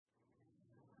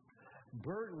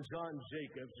Bert and John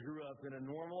Jacobs grew up in a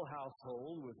normal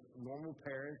household with normal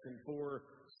parents and 4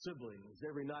 siblings.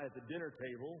 Every night at the dinner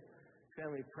table,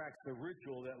 family practiced a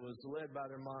ritual that was led by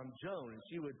their mom, Joan. And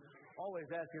she would always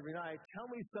ask every night, "Tell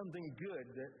me something good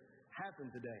that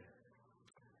happened today."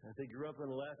 As they grew up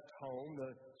and left home,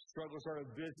 the struggle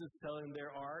started business telling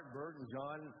their art. Bert and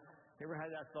John never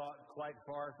had that thought quite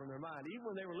far from their mind. Even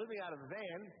when they were living out of a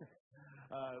van,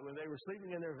 when they were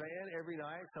sleeping in their van every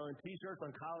night, selling T-shirts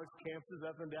on college campuses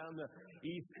up and down the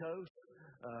East Coast,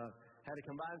 had a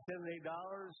combined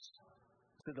 $78.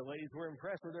 So the ladies were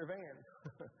impressed with their van.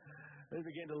 They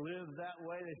began to live that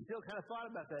way. They still kind of thought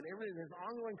about that. Everything, there's an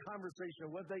ongoing conversation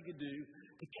of what they could do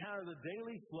to counter the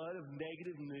daily flood of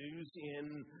negative news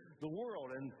in the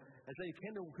world. And as they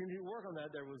continue to work on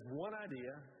that, there was one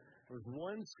idea. There was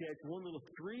one sketch, one little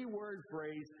 3-word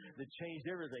phrase that changed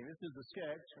everything. This is the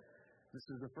sketch. This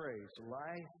is the phrase.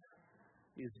 Life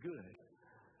is good.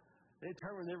 They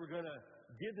determined they were going to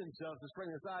give themselves to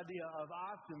spreading this idea of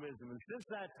optimism. And since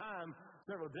that time,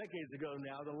 several decades ago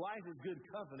now, the Life is Good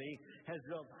company has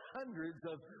developed hundreds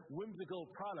of whimsical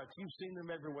products. You've seen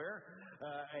them everywhere,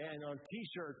 and on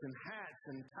T-shirts and hats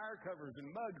and tire covers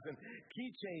and mugs and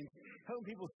keychains, helping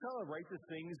people celebrate the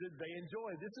things that they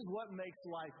enjoy. This is what makes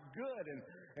life good,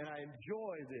 and I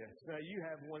enjoy this. Now, you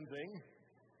have one thing,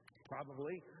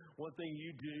 probably one thing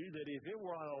you do that if it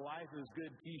were on a Life is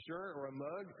Good T-shirt or a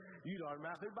mug, you'd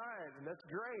automatically buy it, and that's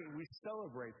great. We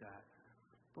celebrate that.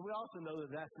 But we also know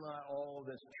that that's not all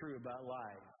that's true about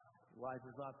life. Life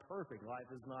is not perfect. Life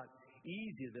is not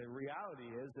easy. The reality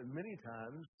is that many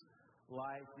times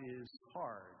life is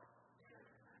hard.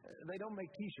 They don't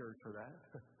make T-shirts for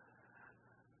that.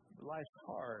 Life's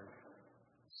hard.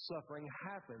 Suffering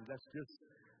happens. That's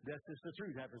just the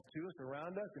truth. It happens to us,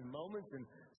 around us, in moments and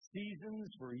seasons,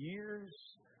 for years.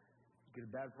 You get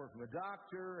a bad report from a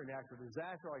doctor, a natural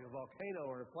disaster like a volcano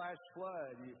or a flash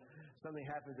flood. Something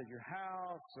happens at your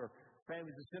house, or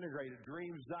families disintegrated,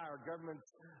 dreams die, or governments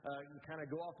kind of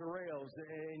go off the rails,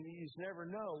 and you just never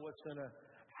know what's going to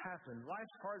happen.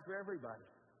 Life's hard for everybody.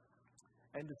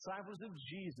 And disciples of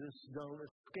Jesus don't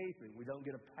escape it. We don't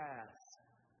get a pass.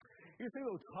 Here's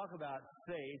people who talk about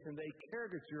faith, and they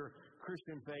caricature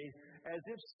Christian faith as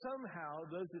if somehow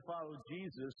those who follow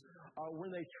Jesus, when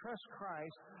they trust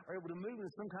Christ, are able to move in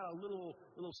some kind of little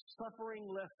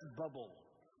suffering-less bubble.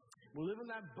 We live in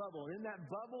that bubble, and in that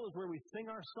bubble is where we sing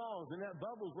our songs. In that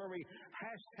bubble is where we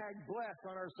 #bless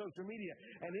on our social media.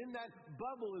 And in that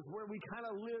bubble is where we kind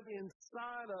of live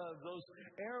inside of those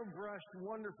airbrushed,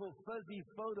 wonderful, fuzzy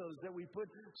photos that we put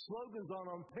slogans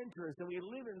on Pinterest, and we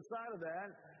live inside of that.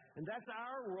 And that's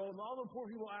our world. And all the poor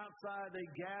people outside, they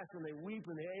gasp and they weep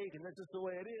and they ache, and that's just the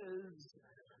way it is.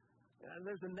 And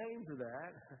there's a name for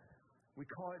that. We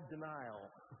call it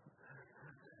denial.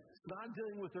 It's not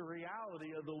dealing with the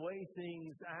reality of the way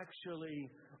things actually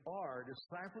are.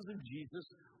 Disciples of Jesus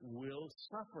will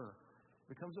suffer.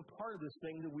 It becomes a part of this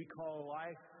thing that we call a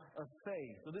life of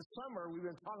faith. So this summer, we've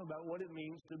been talking about what it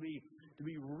means to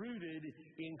be rooted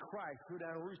in Christ, put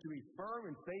down roots, to be firm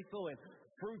and faithful and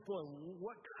fruitful, and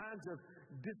what kinds of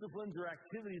disciplines or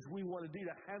activities we want to do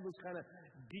to have those kind of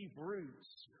deep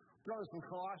roots. From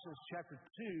Colossians chapter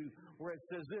 2, where it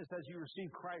says this: as you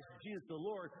receive Christ Jesus the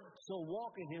Lord, so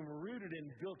walk in Him, rooted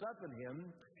and built up in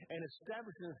Him, and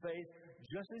established in faith,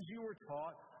 just as you were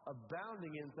taught,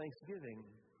 abounding in thanksgiving.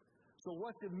 So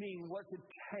what's it mean? What's it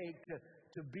take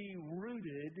to be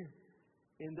rooted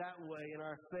in that way, in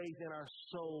our faith, in our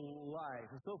soul life?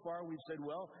 And so far we've said,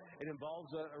 well, it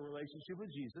involves a relationship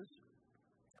with Jesus.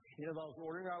 It involves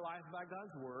ordering our life by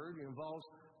God's Word. It involves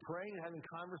praying and having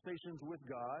conversations with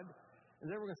God. And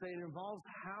then we're going to say it involves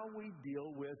how we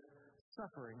deal with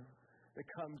suffering that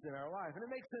comes in our life. And it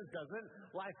makes sense, doesn't it?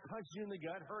 Life punches you in the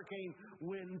gut, hurricane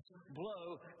winds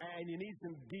blow, and you need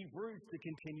some deep roots to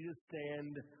continue to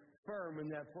stand firm in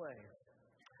that place.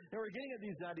 Now, we're getting at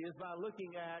these ideas by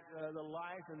looking at the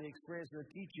life and the experience and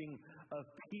the teaching of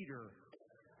Peter.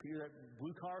 Peter, that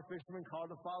blue-collar fisherman called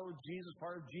to follow Jesus,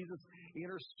 part of Jesus'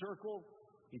 inner circle.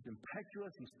 He's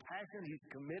impetuous, he's passionate, he's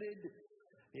committed.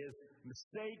 He has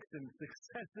mistakes and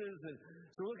successes. And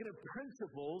so we're looking at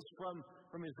principles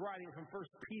from his writing from 1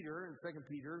 Peter and 2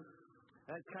 Peter.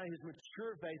 That's kind of his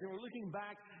mature faith. And we're looking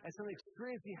back at some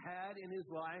experience he had in his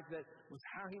life that was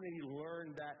how he maybe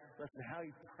learned that lesson, how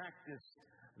he practiced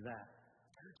that.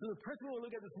 So the principle we'll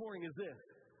look at this morning is this: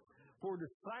 for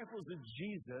disciples of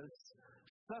Jesus,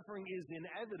 suffering is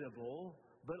inevitable,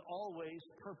 but always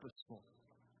purposeful.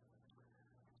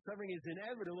 Suffering is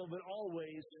inevitable, but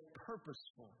always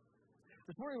purposeful.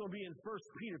 This morning we'll be in 1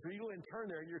 Peter. So you go and turn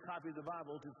there in your copy of the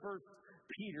Bible to 1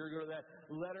 Peter. Go to that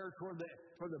letter toward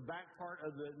the back part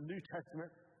of the New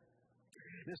Testament.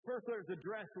 His first letter is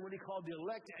addressed to what he called the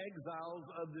elect exiles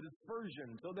of the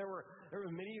dispersion. So there were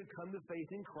many who come to faith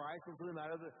in Christ, most of them out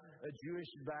of a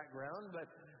Jewish background, but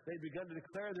they'd begun to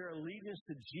declare their allegiance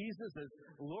to Jesus as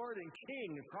Lord and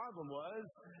King. The problem was,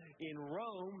 in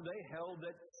Rome, they held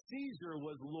that Caesar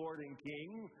was Lord and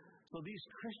King. So these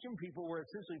Christian people were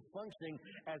essentially functioning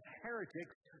as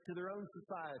heretics to their own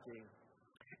society.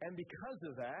 And because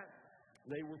of that,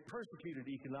 they were persecuted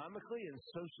economically and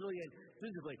socially and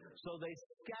physically. So they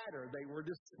scattered. They were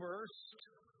dispersed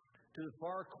to the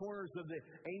far corners of the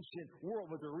ancient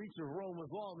world, but the reach of Rome was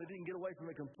long. They didn't get away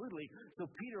from it completely. So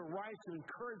Peter writes to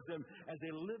encourage them as they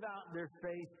live out their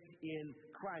faith in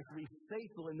Christ, to be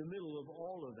faithful in the middle of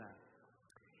all of that.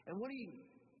 And what he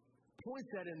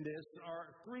points at in this are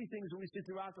three things that we see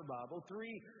throughout the Bible,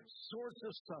 three sorts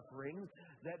of suffering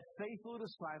that faithful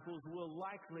disciples will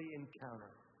likely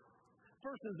encounter.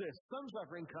 First is this: some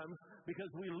suffering comes because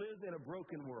we live in a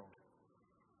broken world.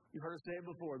 You've heard us say it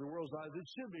before. The world's not as it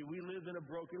should be. We live in a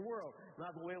broken world,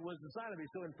 not the way it was designed to be.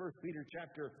 So in 1 Peter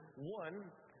chapter 1,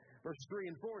 verse 3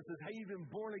 and 4, it says, hey, you've been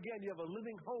born again. You have a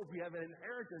living hope. You have an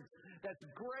inheritance. That's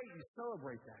great. You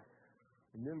celebrate that.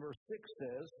 And then verse 6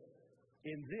 says,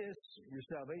 in this, your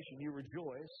salvation, you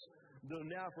rejoice, though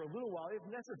now for a little while, if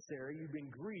necessary, you've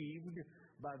been grieved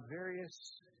by various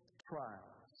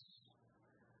trials.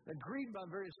 Now, grieved by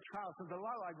various trials sounds a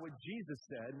lot like what Jesus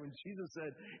said when Jesus said,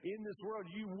 in this world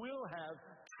you will have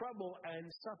trouble and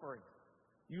suffering.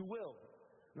 You will.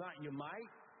 Not you might,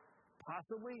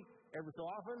 possibly, every so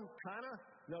often, kind of.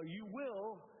 No, you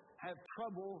will have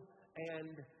trouble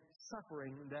and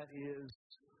suffering that is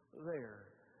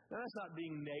there. Now, that's not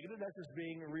being negative. That's just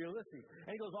being realistic.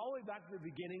 And it goes all the way back to the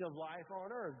beginning of life on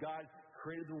earth. God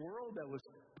created the world that was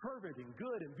perfect and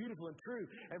good and beautiful and true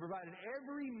and provided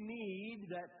every need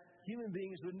that human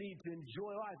beings would need to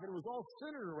enjoy life. And it was all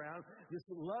centered around this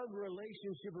love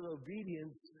relationship of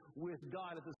obedience with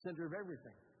God at the center of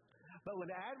everything. But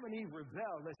when Adam and Eve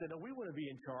rebelled, they said, no, we want to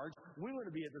be in charge. We want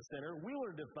to be at the center. We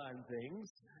want to define things.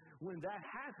 When that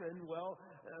happened,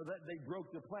 they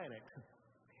broke the planet.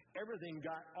 Everything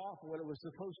got off what it was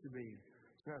supposed to be.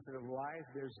 Instead of life,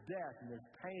 there's death, and there's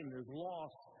pain, there's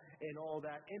loss, and all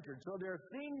that entered. So there are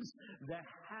things that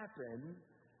happen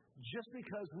just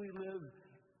because we live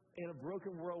in a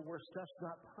broken world where stuff's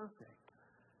not perfect.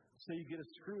 So you get a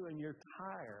screw in your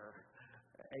tire,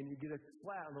 and you get a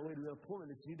flat on the way to the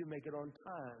appointment that you need to make it on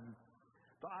time.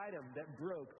 The item that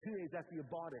broke 2 days after you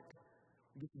bought it,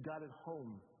 you got it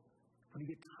home. When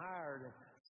you get tired and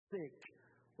sick,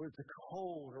 whether it's a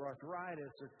cold or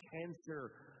arthritis or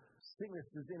cancer, sickness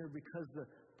is entered because the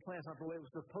plant's not the way it was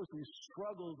supposed to be.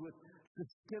 Struggles with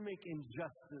systemic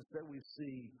injustice that we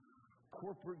see.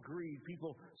 Corporate greed.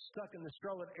 People stuck in the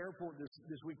Charlotte airport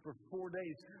this week for 4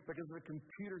 days because of a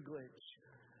computer glitch.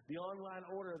 The online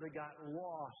order that got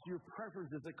lost. Your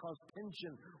preferences that caused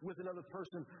tension with another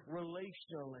person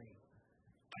relationally.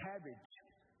 Cabbage.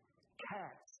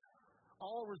 Cats.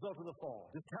 All result of the fall.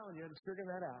 Just telling you, just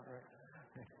figuring that out, right?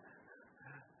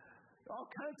 All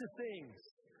kinds of things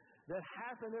that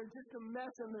happen. They're just a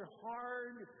mess and they're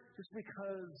hard just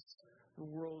because the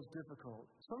world's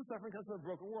difficult. Some suffering comes from a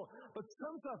broken world. But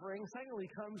some suffering, secondly,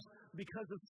 comes because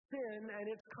of sin and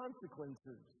its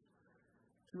consequences.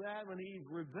 To Adam and Eve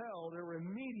rebelled, there were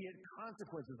immediate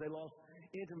consequences. They lost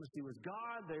intimacy with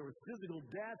God. There was physical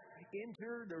death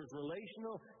entered. There was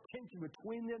relational tension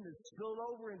between them that spilled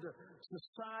over into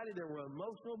society. There were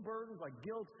emotional burdens like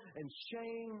guilt and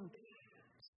shame.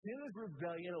 Sin is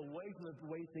rebellion away from the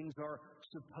way things are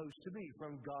supposed to be,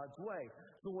 from God's way.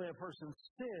 So when a person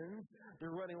sins,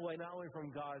 they're running away not only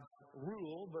from God's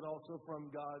rule, but also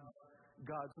from God's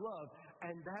love.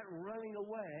 And that running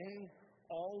away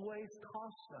always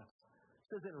costs us. It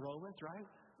says it in Romans, right?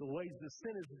 The wages of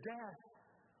sin is death.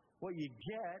 What you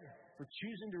get for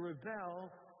choosing to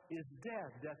rebel is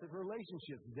death. Death of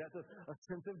relationships, death of a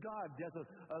sense of God, death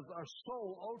of our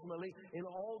soul ultimately in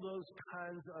all those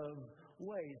kinds of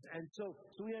ways. And so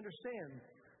we understand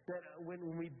that when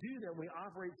we do that, we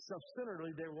operate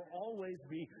self-centeredly, there will always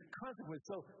be consequences.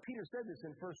 So Peter said this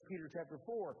in 1 Peter chapter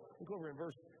 4. Look over in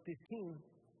verse 15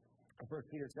 of 1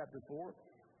 Peter chapter 4.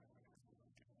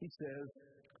 He says,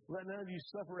 let none of you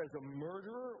suffer as a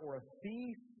murderer or a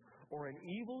thief or an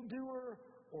evildoer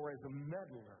or as a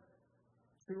meddler.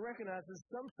 So we recognize that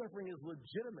some suffering is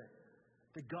legitimate,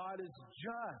 that God is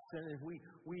just, and if we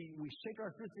shake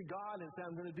our fist at God and say,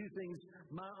 I'm going to do things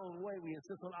my own way, we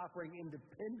insist on operating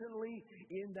independently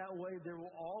in that way, there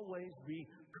will always be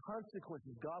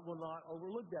consequences. God will not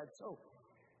overlook that. So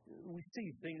we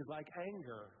see things like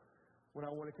anger, when I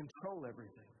want to control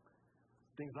everything.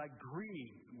 Things like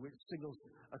greed, which signals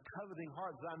a coveting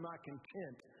heart that I'm not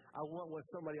content. I want what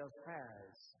somebody else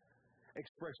has.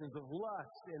 Expressions of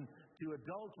lust into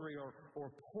adultery or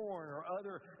porn or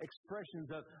other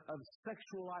expressions of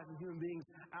sexual life of human beings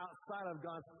outside of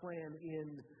God's plan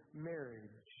in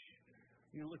marriage.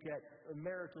 You look at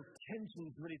marital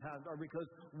tensions many times are because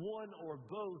one or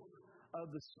both of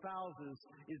the spouses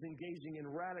is engaging in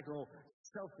radical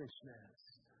selfishness,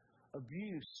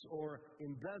 abuse or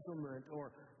embezzlement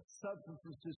or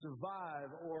substances to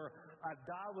survive or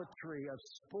idolatry of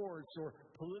sports or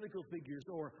political figures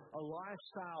or a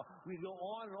lifestyle. We go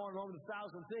on and on and on with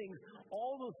 1,000 things.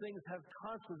 All those things have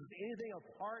consequences. Anything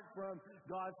apart from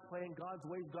God's plan, God's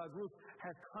ways, God's rules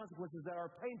has consequences that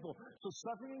are painful. So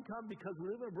suffering can come because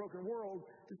we live in a broken world,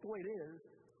 just the way it is.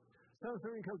 Some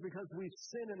suffering comes because we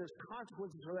sin and there's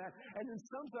consequences for that. And then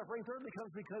some suffering thirdly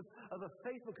comes because of a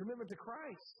faithful commitment to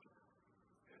Christ.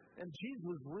 And Jesus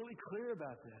was really clear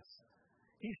about this.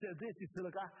 He said this, he said,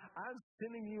 look, I'm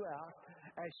sending you out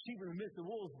as sheep in the midst of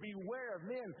wolves. Beware of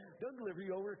men. They'll deliver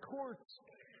you over to courts.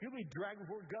 You'll be dragged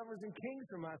before governors and kings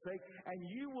for my sake, and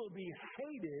you will be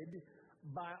hated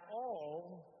by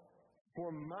all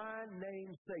for my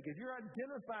name's sake. If you're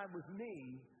identified with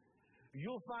me,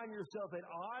 you'll find yourself at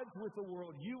odds with the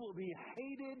world. You will be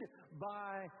hated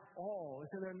by all.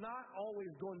 So they're not always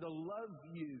going to love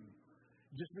you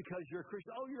just because you're a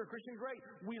Christian. Oh, you're a Christian? Great.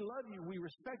 We love you. We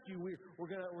respect you.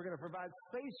 We're gonna provide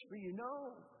space for you.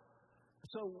 No.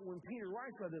 So when Peter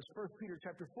writes about this, 1 Peter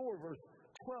chapter 4, verse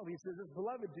 12, he says,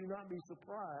 Beloved, do not be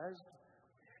surprised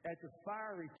at the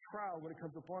fiery trial when it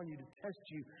comes upon you to test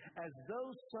you as though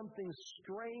something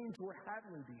strange were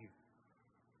happening to you.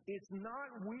 It's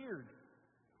not weird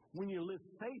when you live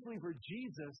faithfully for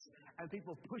Jesus and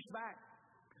people push back.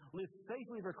 Live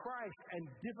faithfully for Christ and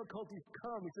difficulties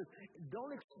come. He says,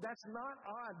 that's not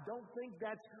odd. Don't think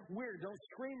that's weird. Don't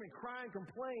scream and cry and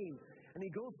complain. And he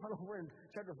goes on over in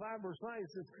chapter 5, verse 9. He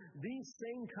says, these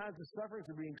same kinds of sufferings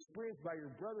are being experienced by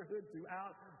your brotherhood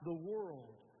throughout the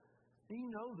world. Do you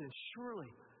know this?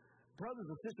 Surely, brothers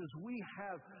and sisters, we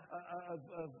have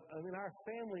in our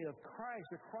family of Christ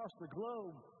across the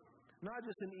globe, not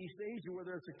just in East Asia where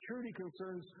there are security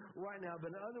concerns right now, but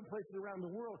in other places around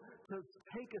the world, to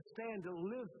take a stand, to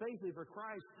live faithfully for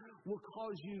Christ will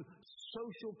cause you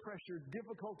social pressure,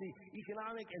 difficulty,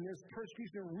 economic, and this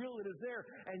persecution real that is there.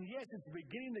 And yes, it's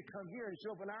beginning to come here and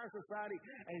show up in our society,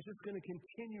 and it's just going to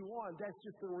continue on. That's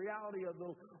just the reality of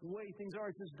the way things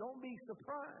are. It says, don't be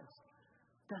surprised.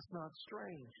 That's not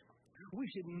strange. We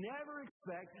should never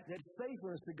expect that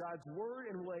faithfulness to God's word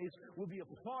and ways will be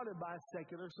applauded by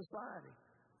secular society.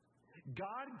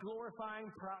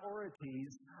 God-glorifying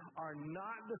priorities are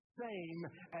not the same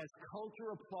as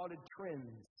culture-applauded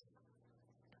trends.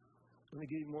 Let me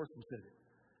give you more specific.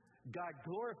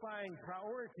 God-glorifying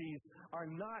priorities are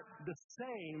not the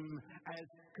same as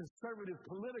conservative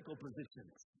political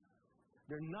positions.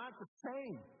 They're not the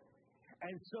same.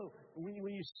 And so when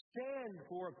you stand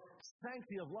for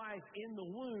sanctity of life in the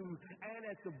womb and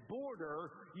at the border,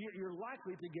 you're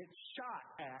likely to get shot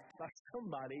at by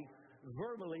somebody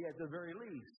verbally at the very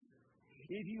least.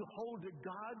 If you hold to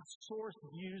God's source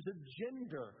views of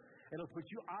gender, it'll put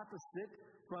you opposite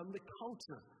from the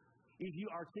culture. If you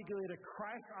articulate a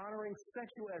Christ-honoring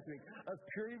sexual ethic of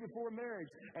purity before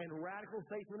marriage and radical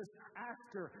faithfulness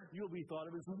after, you'll be thought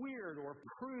of as weird or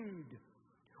prude.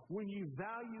 When you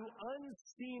value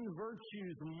unseen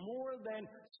virtues more than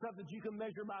stuff that you can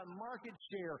measure by market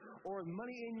share or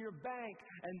money in your bank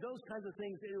and those kinds of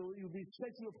things, you'll be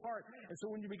set you apart. And so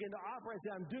when you begin to operate,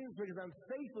 say, I'm doing this because I'm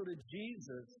faithful to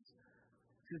Jesus,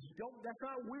 because that's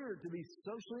not weird to be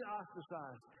socially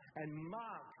ostracized and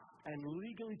mocked and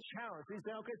legally challenged. So you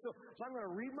say, okay, so I'm going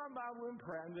to read my Bible and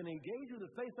pray. I'm going to engage with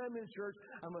the faith family in church.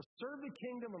 I'm going to serve the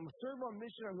kingdom. I'm going to serve on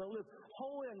mission. I'm going to live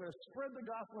holy. I'm going to spread the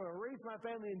gospel. I'm going to raise my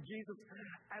family in Jesus.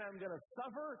 And I'm going to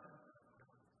suffer.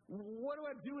 What do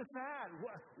I do with that?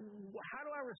 How do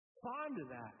I respond to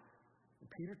that? And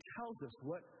Peter tells us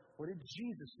what did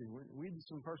Jesus do? Read this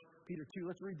in 1 Peter 2.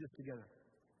 Let's read this together.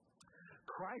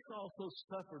 Christ also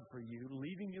suffered for you,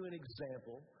 leaving you an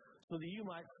example, so that you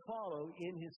might follow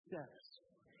in his steps.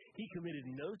 He committed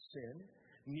no sin,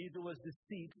 neither was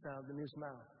deceit found in his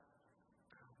mouth.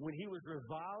 When he was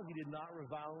reviled, he did not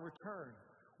revile in return.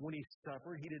 When he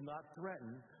suffered, he did not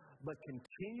threaten, but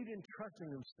continued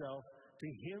entrusting himself to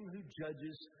him who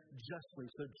judges justly.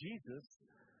 So Jesus,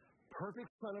 perfect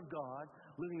Son of God,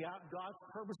 living out God's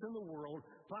purpose in the world,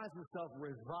 finds himself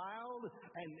reviled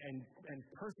and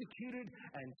persecuted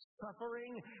and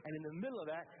suffering. And in the middle of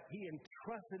that, he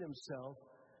entrusted himself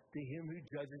to him who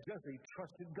judges justly. He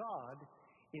trusted God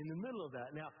in the middle of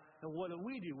that. Now, and what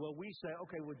do? Well, we say,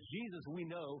 okay, well, Jesus, we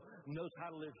knows how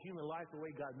to live human life the way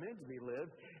God meant to be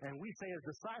lived. And we say as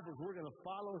disciples, we're going to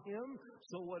follow him.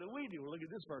 So what do? Well, look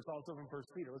at this verse, also from 1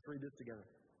 Peter. Let's read this together.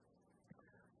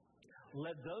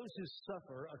 Let those who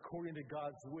suffer according to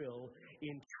God's will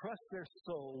entrust their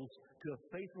souls to a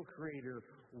faithful Creator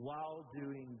while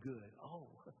doing good. Oh,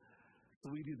 so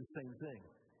we do the same thing.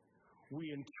 We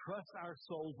entrust our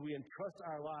souls, we entrust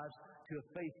our lives to a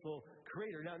faithful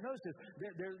Creator. Now notice this,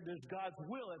 there's God's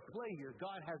will at play here.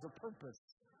 God has a purpose.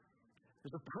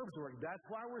 There's a purpose work. That's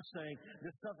why we're saying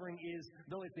this suffering is,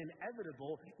 though it's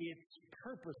inevitable, it's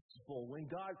purposeful. When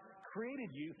God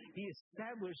created you, He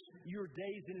established your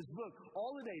days in His book.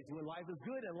 All the days when life is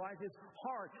good and life is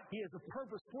hard, He has a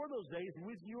purpose for those days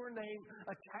with your name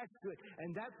attached to it.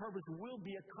 And that purpose will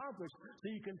be accomplished. So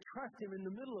you can trust Him in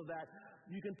the middle of that.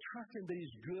 You can trust Him that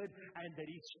He's good and that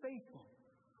He's faithful.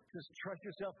 Just trust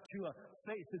yourself to a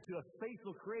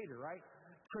faithful Creator, right?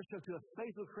 Trust yourself to a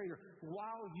faithful Creator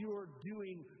while you're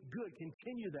doing good.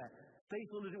 Continue that.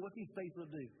 Faithful to do. What's He faithful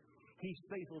to do? He's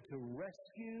faithful to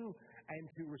rescue and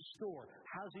to restore.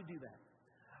 How does He do that?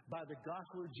 By the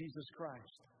gospel of Jesus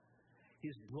Christ.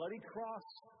 His bloody cross,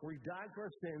 where He died for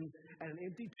our sins, and an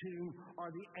empty tomb are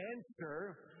the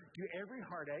answer to every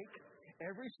heartache,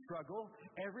 every struggle,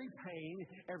 every pain,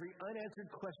 every unanswered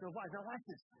question of life. Now watch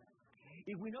this.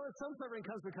 If we know that some suffering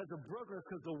comes because of brokenness,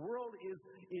 because the world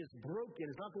is broken,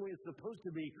 it's not the way it's supposed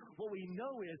to be, what we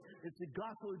know is it's the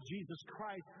gospel of Jesus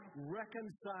Christ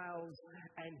reconciles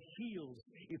and heals.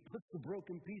 It puts the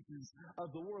broken pieces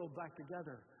of the world back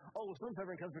together. Oh, well, some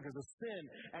suffering comes because of sin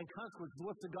and consequences.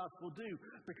 What's the gospel do?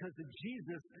 Because of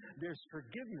Jesus, there's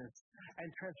forgiveness and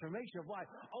transformation of life.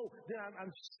 Oh, then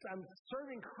I'm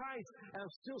serving Christ and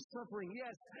I'm still suffering,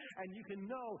 yes. And you can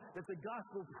know that the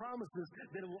gospel promises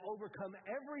that it will overcome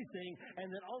everything,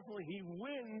 and then ultimately He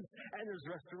wins, and there's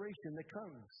restoration that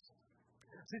comes.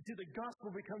 See, the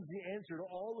gospel becomes the answer to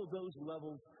all of those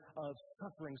levels of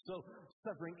suffering. So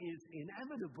suffering is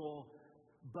inevitable,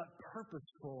 but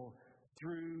purposeful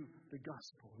through the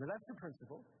gospel. Now that's the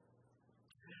principle.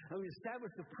 Now we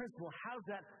establish the principle. How does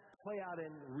that play out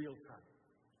in real time?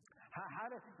 How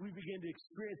do we begin to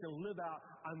experience and live out,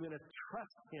 I'm going to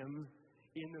trust Him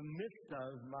in the midst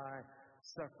of my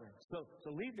suffering? So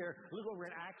leave there. Look over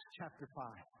in Acts chapter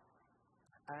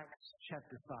 5. Acts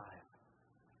chapter 5.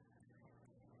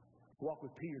 Walk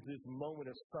with Peter through this moment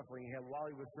of suffering he had while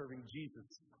he was serving Jesus.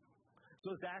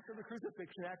 So it's after the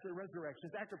crucifixion, after the resurrection,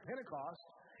 it's after Pentecost.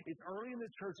 It's early in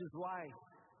the church's life.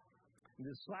 The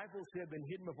disciples who had been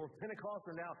hidden before Pentecost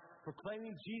are now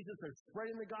proclaiming Jesus. They're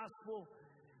spreading the gospel.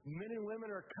 Men and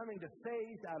women are coming to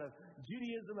faith out of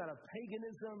Judaism, out of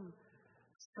paganism.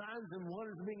 Signs and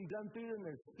wonders are being done through them.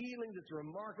 There's healing that's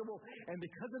remarkable. And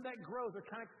because of that growth, they're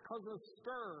kind of causing a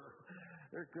stir.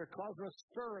 They're causing a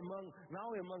stir not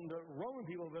only among the Roman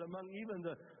people, but among even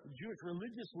the Jewish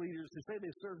religious leaders who say they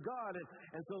serve God.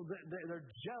 And so they're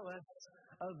jealous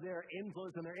of their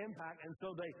influence and their impact. And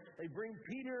so they bring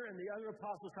Peter and the other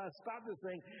apostles, try to stop this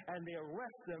thing, and they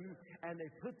arrest them, and they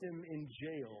put them in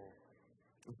jail.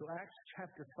 And so Acts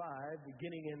chapter 5,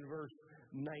 beginning in verse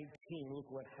 19, look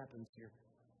what happens here.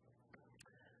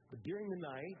 But during the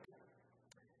night,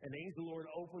 an angel of the Lord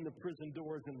opened the prison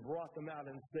doors and brought them out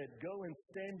and said, "Go and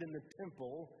stand in the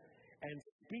temple and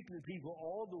speak to the people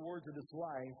all the words of this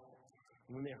life."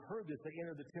 And when they heard this, they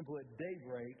entered the temple at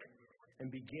daybreak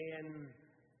and began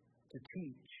to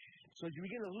teach. So as you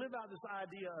begin to live out this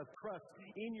idea of trust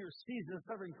in your season of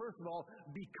suffering, first of all,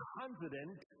 be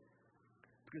confident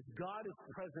because God is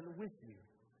present with you.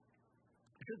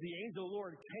 Because the angel of the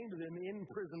Lord came to them in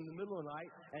prison in the middle of the night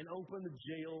and opened the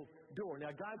jail door. Now,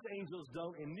 God's angels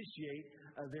don't initiate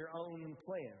their own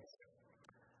plans.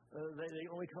 They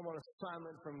only come on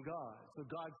assignment from God. So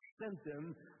God sent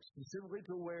them specifically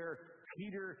to where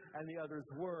Peter and the others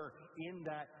were in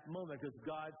that moment because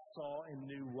God saw and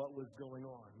knew what was going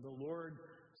on. The Lord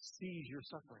sees your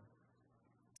suffering.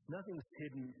 Nothing's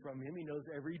hidden from Him. He knows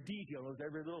every detail, knows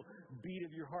every little beat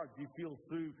of your heart. You feel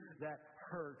through that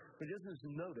hurt. But He doesn't just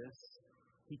notice.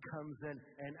 He comes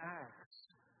and acts.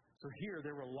 So here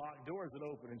there were locked doors that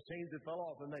opened and chains that fell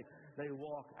off and they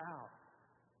walk out.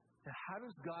 Now, how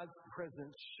does God's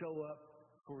presence show up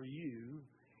for you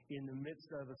in the midst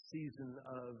of a season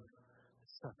of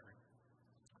suffering?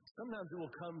 Sometimes it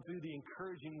will come through the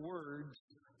encouraging words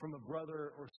from a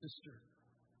brother or sister.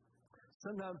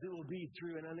 Sometimes it will be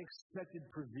through an unexpected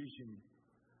provision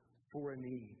for a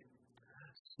need.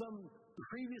 Some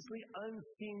previously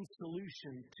unseen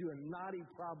solution to a knotty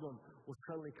problem will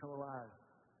suddenly come alive.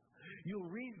 You'll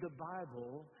read the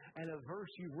Bible, and a verse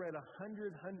you've read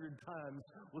 100 times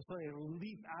will suddenly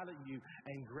leap out at you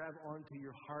and grab onto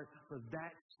your heart for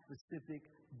that specific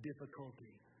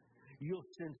difficulty. You'll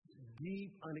sense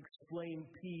deep, unexplained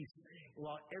peace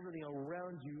while everything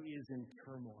around you is in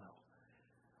turmoil.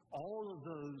 All of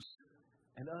those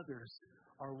and others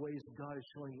are ways God is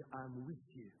showing you, I'm with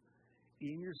you.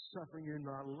 In your suffering, you're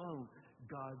not alone.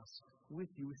 God's with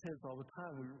you. We say this all the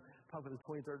time. We talk about the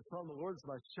 23rd Psalm. The Lord is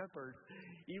my shepherd.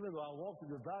 Even though I walk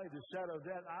through the valley of the shadow of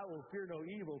death, I will fear no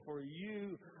evil, for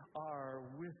you are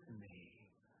with me.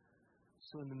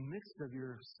 So in the midst of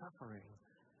your suffering,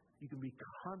 you can be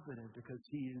confident because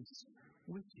He is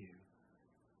with you.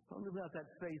 Don't live out that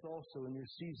faith also in your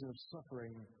season of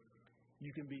suffering.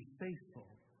 You can be faithful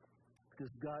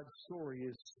because God's story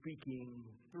is speaking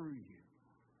through you.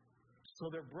 So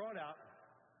they're brought out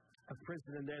of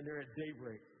prison, and then they're at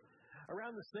daybreak.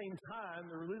 Around the same time,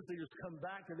 the religious leaders come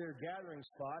back to their gathering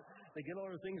spot. They get all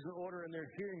their things in order in their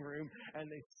hearing room, and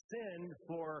they send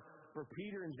for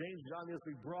Peter and James and John to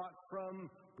be brought from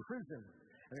prison.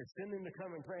 And they send them to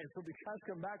come and pray. And so the guys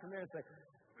come back from there and say,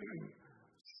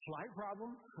 slight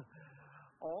problem.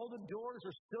 All the doors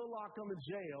are still locked on the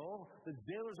jail. The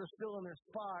jailers are still in their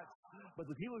spots. But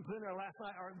the people who put in there last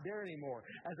night aren't there anymore.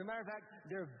 As a matter of fact,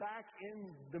 they're back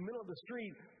in the middle of the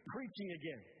street preaching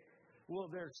again. Well,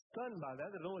 they're stunned by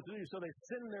that. They don't know what to do. So they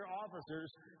send their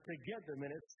officers to get them.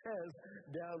 And it says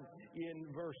down in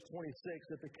verse 26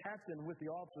 that the captain with the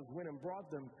officers went and brought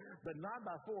them, but not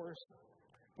by force,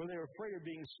 for they were afraid of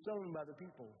being stoned by the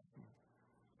people.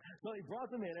 So he brought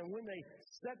them in, and when they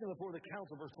set them before the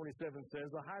council, verse 27 says,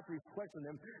 the high priest questioned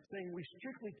them, saying, we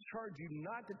strictly charge you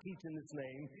not to teach in this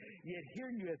name, yet here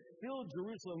you have filled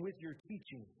Jerusalem with your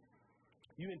teaching.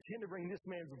 You intend to bring this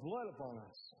man's blood upon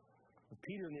us. But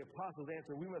Peter and the apostles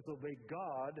answered, we must obey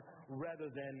God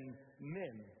rather than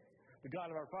men. The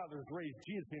God of our fathers raised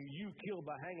Jesus, whom you killed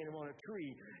by hanging him on a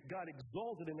tree. God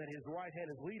exalted him at his right hand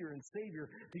as leader and Savior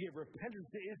to give repentance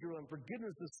to Israel and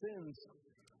forgiveness of sins.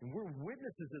 And we're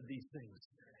witnesses of these things.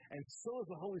 And so is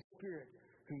the Holy Spirit,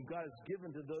 whom God has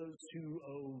given to those who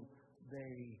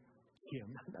obey Him.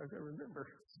 I remember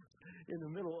in the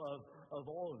middle of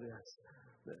all of this,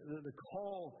 the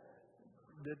call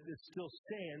that still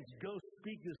stands, go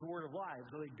speak this word of life.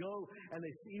 So they go and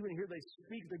they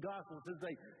speak the gospel. It says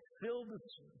they fill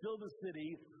the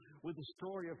city with the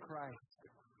story of Christ.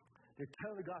 They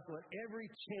tell the gospel at every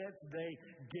chance they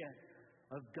get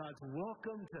of God's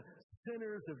welcome to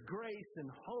sinners, of grace and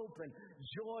hope and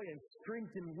joy and strength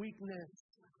and weakness.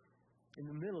 In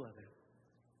the middle of it,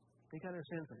 you got to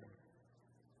understand something.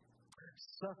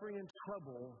 Suffering and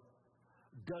trouble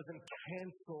doesn't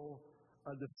cancel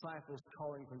a disciple's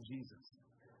calling from Jesus.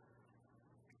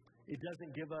 It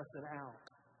doesn't give us an out.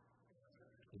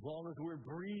 As long as we're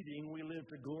breathing, we live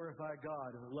to glorify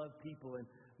God and love people and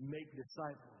make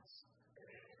disciples.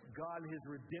 God and His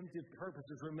redemptive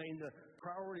purposes remain the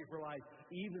priority for life,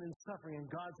 even in suffering, and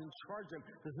God's in charge of them.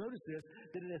 Because notice this,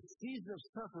 that in a season of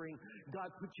suffering,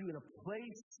 God puts you in a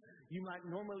place you might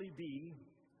normally be,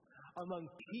 among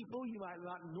people you might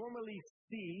not normally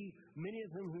see, many of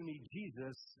whom who need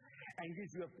Jesus, and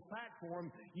gives you a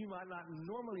platform you might not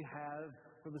normally have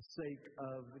for the sake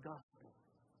of the gospel.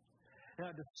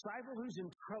 Now, a disciple who's in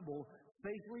trouble,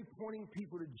 faithfully pointing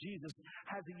people to Jesus,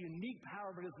 has a unique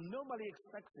power because nobody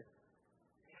expects it.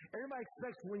 Everybody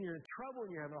expects when you're in trouble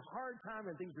and you're having a hard time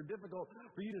and things are difficult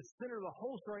for you to center the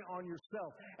whole story on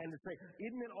yourself and to say,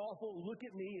 isn't it awful? Look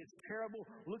at me. It's terrible.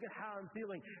 Look at how I'm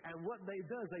feeling. And what they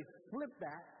do is they flip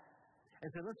that and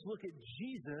say, let's look at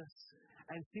Jesus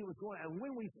and see what's going on. And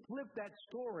when we flip that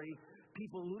story,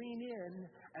 people lean in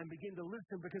and begin to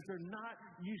listen because they're not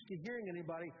used to hearing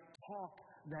anybody talk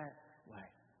that way.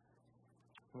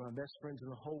 One of my best friends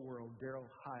in the whole world, Daryl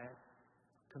Hyatt,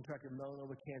 contracted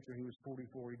melanoma cancer. He was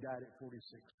 44. He died at 46.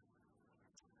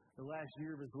 The last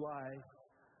year of his life,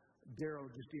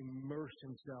 Daryl just immersed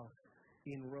himself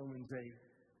in Romans 8.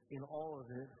 In all of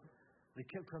it, they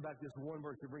kept coming back to this one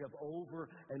verse to bring up over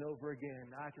and over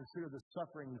again. I consider the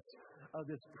sufferings of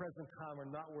this present time are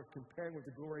not worth comparing with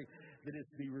the glory that is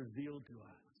to be revealed to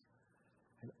us.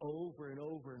 And over and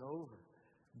over and over,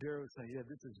 Daryl would say, yeah,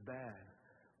 this is bad,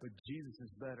 but Jesus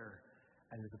is better,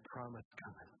 and there's a promise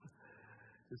coming.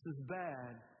 This is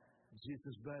bad, Jesus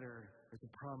is better, there's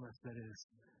a promise that is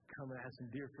coming. I have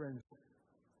some dear friends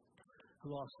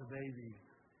who lost a baby.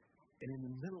 And in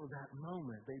the middle of that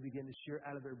moment, they began to share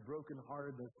out of their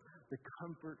brokenheartedness the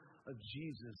comfort of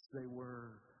Jesus they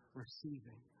were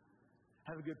receiving.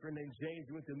 I have a good friend named James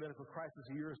who went through a medical crisis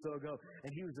a year or so ago,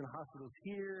 and he was in hospitals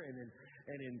here and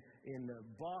in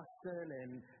Boston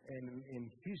and in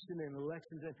Houston and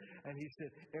Lexington. And he said,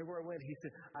 everywhere I went, he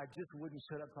said, I just wouldn't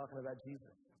shut up talking about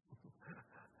Jesus.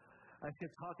 I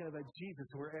kept talking about Jesus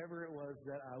wherever it was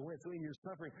that I went. So in your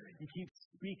suffering, you keep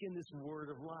speaking this word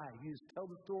of life. You just tell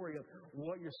the story of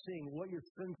what you're seeing, what you're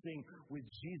sensing with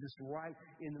Jesus right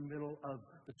in the middle of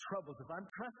the troubles. If I'm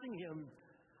trusting Him,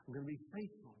 I'm going to be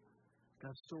faithful.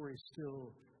 God's story is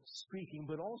still speaking,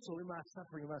 but also in my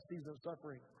suffering, in my season of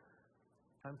suffering,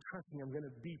 I'm trusting I'm going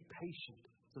to be patient.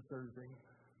 The third thing,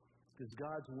 because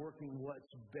God's working what's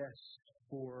best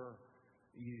for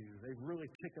you. They've really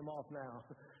ticked Him off now.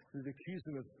 They've accused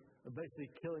Him of basically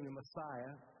killing the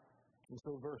Messiah. And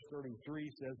so verse 33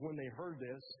 says, when they heard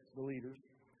this, the leaders,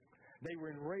 they were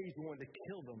enraged and wanted to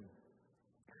kill them.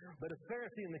 But a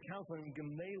Pharisee in the council named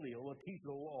Gamaliel, a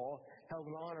teacher of the law, held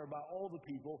in honor by all the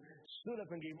people, stood up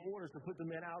and gave orders to put the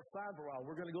men outside for a while.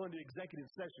 We're going to go into executive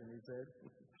session, he said.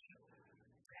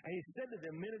 And he said to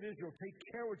them, men of Israel, take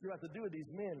care what you have to do with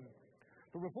these men.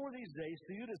 For before these days,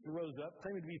 Theudas rose up,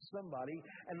 claiming to be somebody,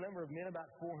 and a number of men,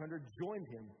 about 400, joined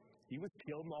him. He was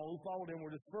killed, and all who followed him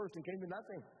were dispersed and came to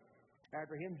nothing.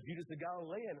 After him, Judas the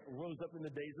Galilean rose up in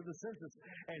the days of the census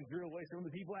and drew away some of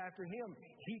the people after him.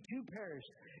 He too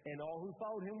perished, and all who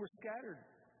followed him were scattered.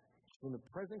 In the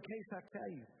present case, I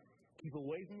tell you, keep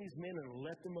away from these men and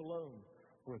let them alone.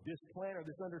 For if this plan or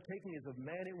this undertaking is of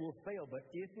man, it will fail. But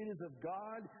if it is of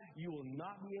God, you will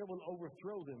not be able to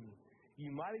overthrow them.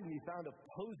 You might even be found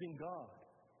opposing God.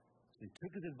 They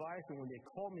took his advice, and when they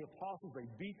called the apostles, they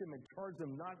beat them and charged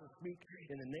them not to speak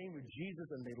in the name of Jesus,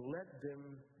 and they let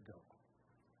them go.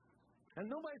 And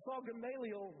nobody saw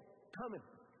Gamaliel coming.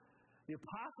 The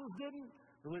apostles didn't.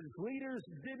 The religious leaders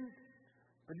didn't.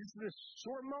 But just in this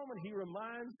short moment, he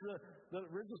reminds the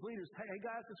religious leaders, hey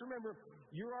guys, just remember,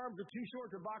 your arms are too short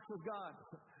to box with God.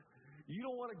 You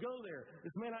don't want to go there.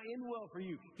 This may not end well for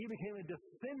you. He became a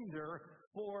defender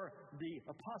for the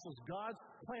apostles. God's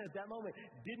plan at that moment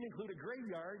didn't include a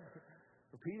graveyard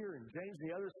for Peter and James and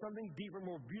the others. Something deeper,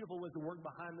 more beautiful was the work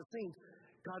behind the scenes.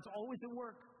 God's always at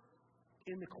work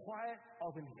in the quiet,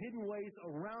 often hidden ways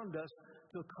around us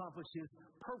to accomplish His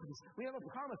purposes. We have a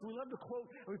promise. We love to quote,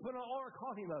 and we put on all our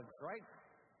coffee mugs, right?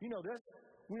 You know this.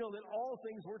 We know that all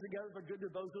things work together for good to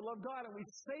those who love God, and we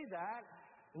say that,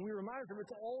 and we remind them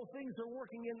it's all things are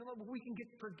working in love. We can get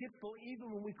forgetful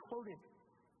even when we quote it.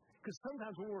 Because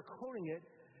sometimes when we're quoting it,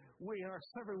 in our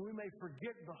suffering, we may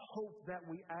forget the hope that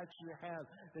we actually have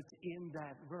that's in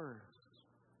that verse.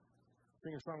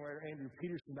 Singer-songwriter Andrew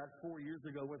Peterson, about 4 years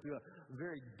ago, went through a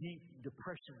very deep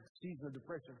depression, season of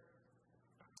depression.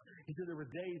 He said there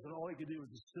were days when all he could do was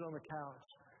just sit on the couch,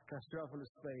 kind of stare off into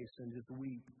space and just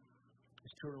weep.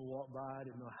 His children walked by,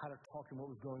 didn't know how to talk to him, what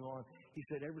was going on. He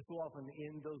said every so often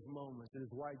in those moments, that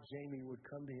his wife Jamie would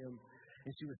come to him,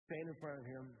 and she would stand in front of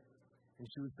him, and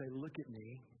she would say, look at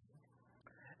me.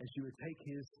 And she would take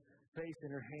his face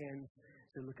in her hands,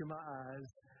 say, look in my eyes,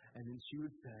 and then she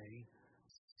would say,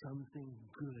 something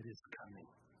good is coming.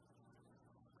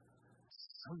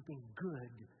 Something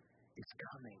good is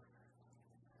coming.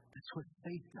 That's what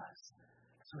faith does.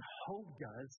 That's what hope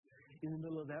does in the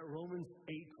middle of that Romans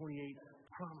 8:28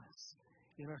 promise.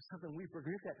 In our suffering, we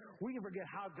forget that. We can forget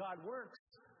how God works,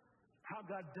 how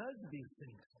God does these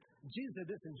things. Jesus said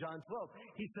this in John 12.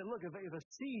 He said, look, if a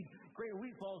seed, grain of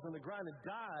wheat falls on the ground and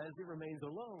dies, it remains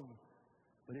alone.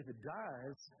 But if it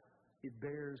dies, it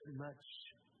bears much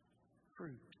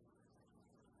fruit.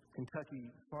 Kentucky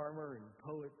farmer and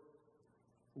poet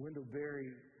Wendell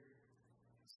Berry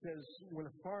says when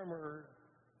a farmer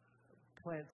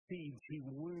plants seeds, he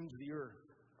wounds the earth.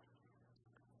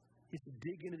 He has to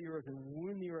dig into the earth and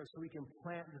wound the earth so he can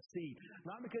plant the seed.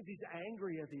 Not because he's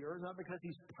angry at the earth, not because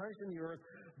he's punishing the earth,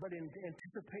 but in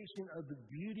anticipation of the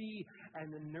beauty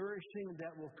and the nourishing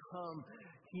that will come.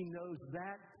 He knows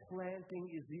that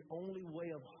planting is the only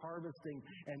way of harvesting,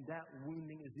 and that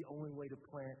wounding is the only way to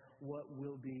plant what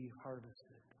will be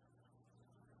harvested.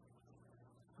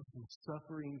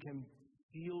 Suffering can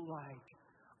feel like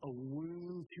a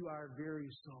wound to our very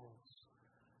souls.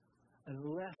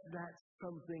 Unless that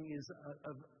something is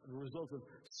a result of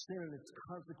sin and its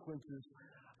consequences,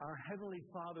 our Heavenly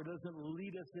Father doesn't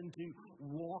lead us into,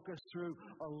 walk us through,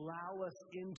 allow us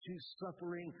into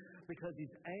suffering because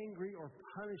He's angry or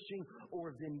punishing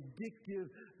or vindictive,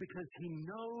 because He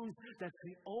knows that's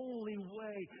the only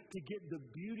way to get the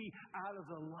beauty out of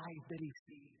the life that He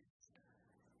sees,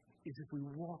 is if we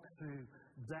walk through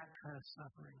that kind of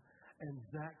suffering and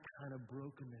that kind of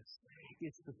brokenness.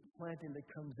 It's the planting that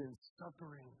comes in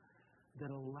suffering that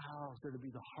allows there to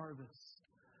be the harvest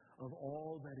of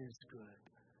all that is good.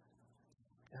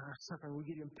 In our suffering, we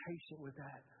get impatient with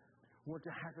that. We want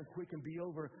it to happen quick and be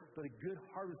over, but a good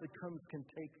harvest that comes can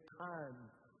take time.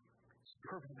 It's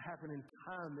purpose to happen in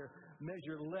time. They're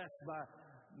measured less by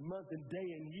month and day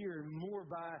and year, and more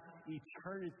by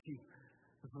eternity.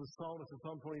 The psalmist in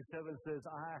Psalm 27 says,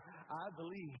 I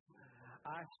believe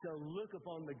I shall look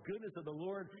upon the goodness of the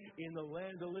Lord in the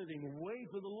land of the living. Wait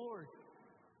for the Lord.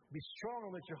 Be strong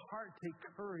and let your heart take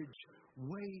courage.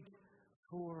 Wait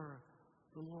for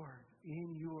the Lord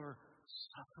in your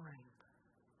suffering.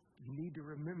 You need to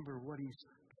remember what He's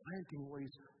planting, what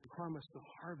He's promised to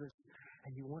harvest,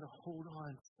 and you want to hold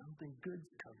on. Something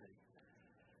good's coming.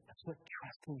 That's what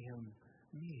trusting Him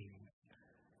means.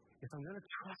 If I'm going to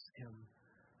trust Him,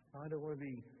 I don't want to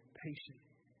be patient.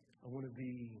 I want to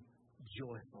be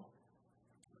joyful.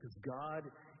 Because God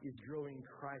is growing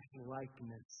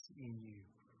Christ-likeness in you.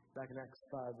 Back in Acts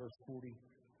 5, verse 40.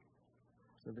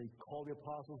 So they called the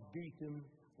apostles, beat them,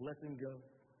 let them go.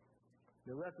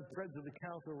 They left the presence of the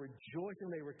council rejoicing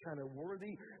they were kind of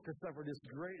worthy to suffer this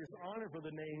greatest honor for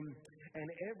the name. And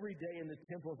every day in the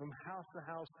temple, from house to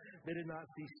house, they did not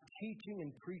cease teaching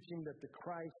and preaching that the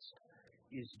Christ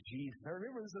is Jesus. Now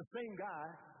remember, this is the same guy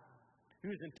who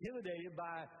was intimidated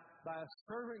by a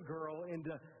servant girl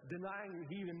into denying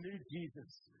he even knew Jesus.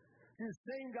 These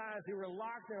same guys who were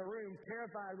locked in a room,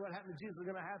 terrified what happened to Jesus was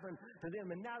going to happen to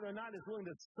them. And now they're not as willing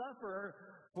to suffer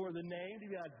for the name, to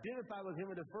be identified with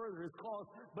Him and to further His cause,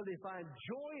 but they find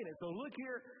joy in it. So look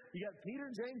here, you got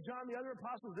Peter, James, John, the other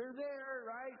apostles. They're there,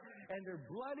 right? And they're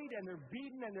bloodied, and they're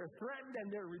beaten, and they're threatened, and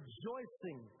they're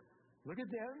rejoicing. Look at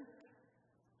them.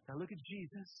 Now look at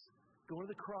Jesus going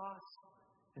to the cross.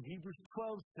 And Hebrews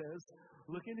 12 says,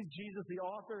 look into Jesus, the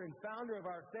author and founder of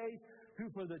our faith, who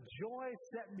for the joy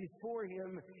set before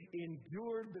Him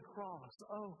endured the cross.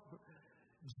 Oh,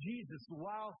 Jesus,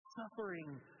 while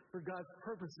suffering for God's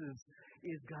purposes,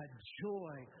 is God's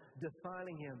joy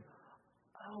defining Him.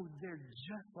 Oh, they're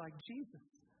just like Jesus.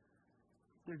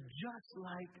 They're just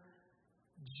like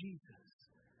Jesus.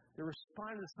 Their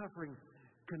response to suffering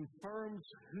confirms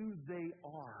who they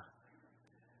are.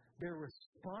 Their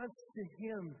response to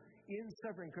Him in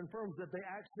suffering confirms that they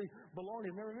actually belong to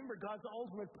Him. Now remember, God's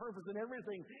ultimate purpose in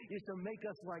everything is to make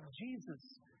us like Jesus.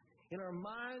 In our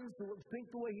minds, to think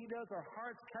the way He does, our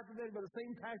hearts captivated by the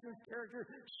same passions, character,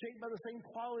 shaped by the same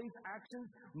qualities, actions,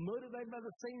 motivated by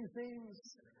the same things.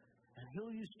 And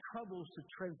He'll use troubles to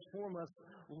transform us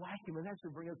like Him, and that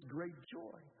should bring us great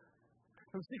joy.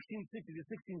 From 1660 to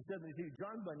 1672,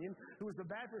 John Bunyan, who was the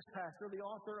Baptist pastor, the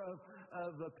author of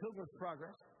Pilgrim's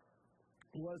Progress,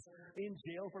 was in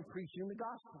jail for preaching the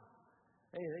gospel.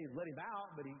 They let him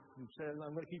out, but he said,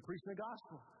 I'm going to keep preaching the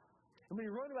gospel. And when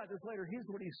he wrote about this later, here's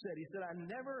what he said. He said, I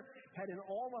never had in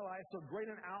all my life so great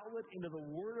an outlet into the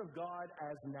Word of God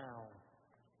as now.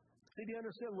 See, do you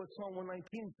understand what Psalm 119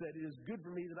 said? It is good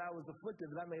for me that I was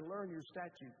afflicted, that I may learn your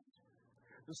statutes.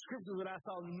 The scriptures that I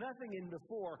saw nothing in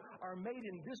before are made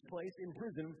in this place, in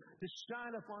prison, to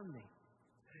shine upon me.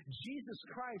 Jesus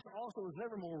Christ also is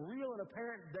never more real and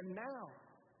apparent than now.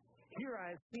 Here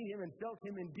I have seen Him and felt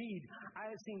Him indeed.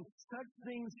 I have seen such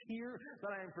things here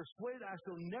that I am persuaded I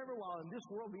shall never, while in this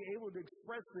world, be able to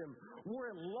express them.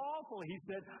 Were it lawful, he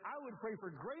said, I would pray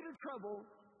for greater trouble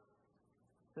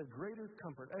than greater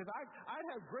comfort. If I'd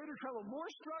have greater trouble, more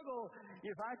struggle,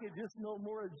 if I could just know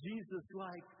more of Jesus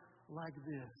like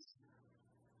this.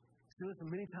 So listen,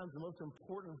 many times the most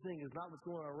important thing is not what's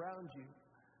going on around you,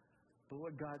 but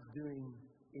what God's doing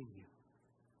in you.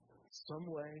 Some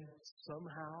way,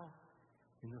 somehow,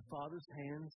 in the Father's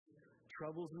hands,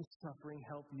 troubles and suffering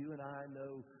help you and I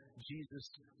know Jesus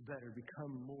better,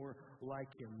 become more like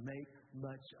Him, make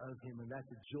much of Him. And that's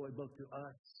a joy both to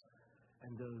us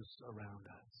and those around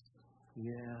us.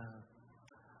 Yeah,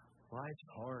 life's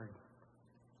hard.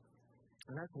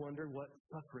 And I wonder what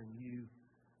suffering you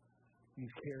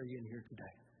carry in here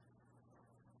today.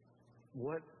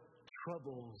 What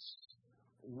troubles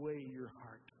weigh your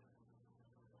heart?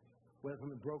 Whether from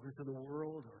the brokenness of the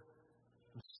world or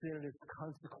from sin and its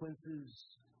consequences,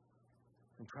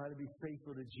 and try to be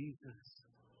faithful to Jesus.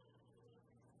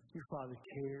 Your Father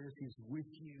cares. He's with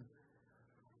you.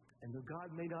 And though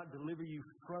God may not deliver you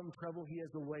from trouble, He has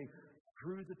a way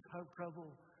through the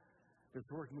trouble that's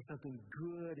working something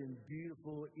good and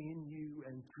beautiful in you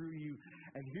and through you.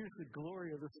 And here's the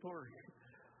glory of the story.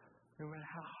 No matter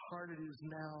how hard it is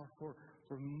now, for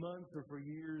months or for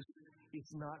years,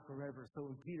 it's not forever. So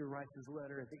when Peter writes his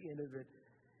letter, at the end of it,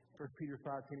 1 Peter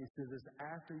 5:10, he says this,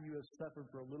 after you have suffered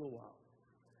for a little while,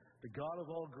 the God of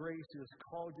all grace who has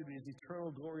called you to His eternal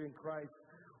glory in Christ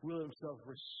will Himself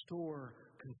restore,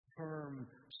 confirm,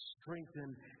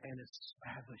 strengthen, and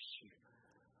establish you.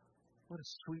 What a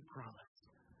sweet promise.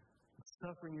 The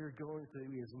suffering you're going through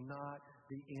is not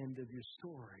the end of your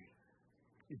story.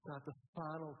 It's not the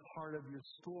final part of your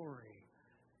story.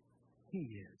 He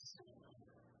is.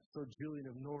 So Julian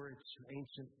of Norwich, an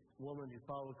ancient woman who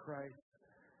followed Christ,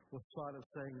 was thought of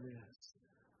saying this: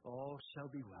 all shall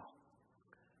be well,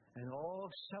 and all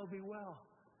shall be well,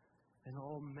 and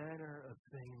all manner of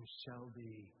things shall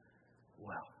be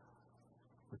well.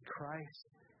 With Christ,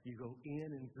 you go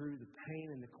in and through the pain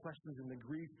and the questions and the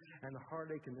grief and the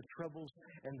heartache and the troubles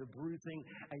and the bruising,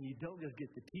 and you don't just get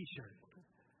the T-shirt.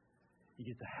 You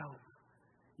get the help.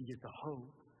 You get the hope.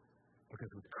 Because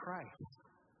with Christ,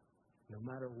 no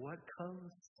matter what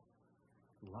comes,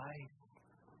 life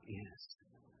is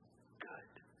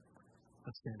good.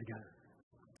 Let's stand together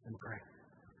and pray.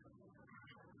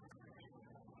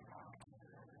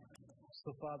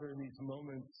 So, Father, in these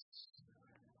moments,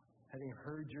 having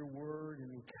heard your word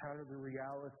and encountered the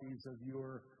realities of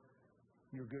your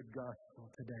good gospel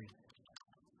today,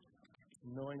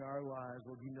 knowing our lives,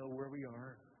 Lord, you know where we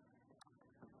are.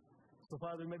 So,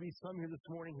 Father, maybe some here this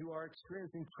morning who are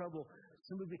experiencing trouble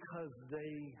simply because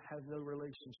they have no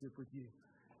relationship with you.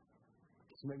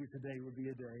 So maybe today would be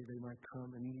a day they might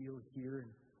come and kneel here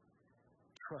and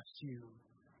trust you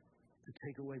to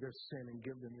take away their sin and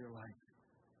give them your life.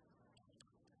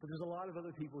 But there's a lot of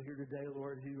other people here today,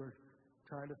 Lord, who are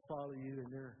trying to follow you, and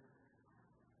they're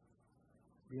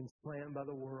being slammed by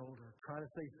the world or trying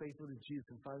to stay faithful to Jesus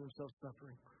and find themselves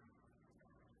suffering.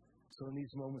 So in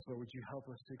these moments, Lord, would you help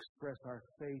us to express our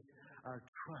faith, our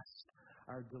trust,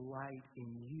 our delight in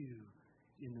you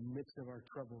in the midst of our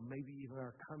trouble. Maybe even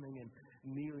our coming and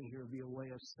kneeling here will be a way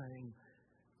of saying,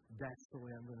 that's the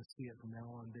way I'm going to see it from now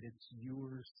on, that it's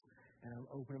yours, and I'm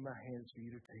opening my hands for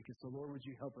you to take it. So, Lord, would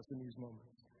you help us in these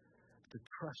moments to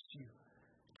trust you,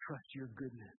 trust your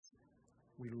goodness.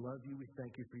 We love you. We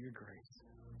thank you for your grace.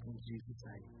 In Jesus'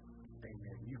 name,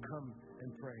 amen. You come and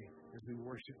pray as we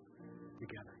worship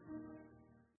together.